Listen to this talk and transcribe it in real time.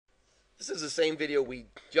This is the same video we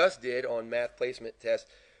just did on math placement test,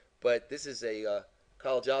 but this is a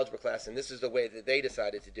college algebra class, and this is the way that they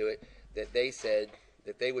decided to do it. That they said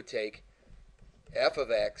that they would take f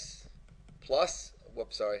of x plus,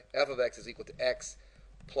 f of x is equal to x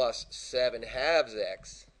plus 7 halves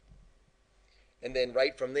x, and then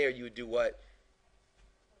right from there you would do what?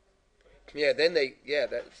 Then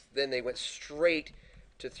they went straight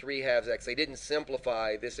to 3 halves x. They didn't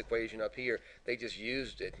simplify this equation up here. They just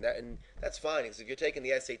used it. And that's fine. Because if you're taking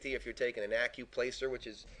the SAT, if you're taking an AccuPlacer, which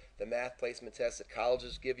is the math placement test that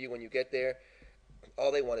colleges give you when you get there,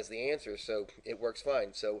 all they want is the answer. So it works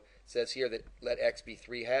fine. So it says here that let x be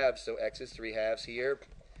 3 halves. So x is 3 halves here.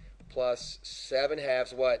 Plus 7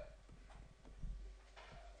 halves what?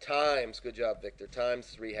 Times, good job, Victor,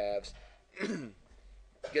 times 3 halves.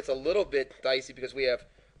 Gets a little bit dicey because we have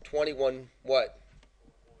 21 what?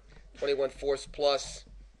 21 fourths plus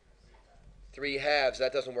 3 halves.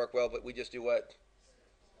 That doesn't work well, but we just do what?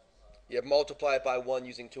 You multiply it by 1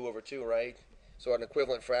 using 2 over 2, right? So an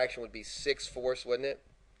equivalent fraction would be 6 fourths, wouldn't it?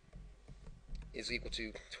 Is equal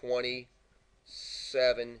to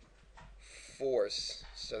 27 fourths.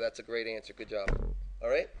 So that's a great answer. Good job. All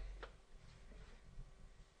right?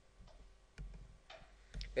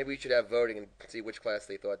 Maybe we should have voting and see which class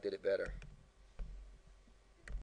they thought did it better.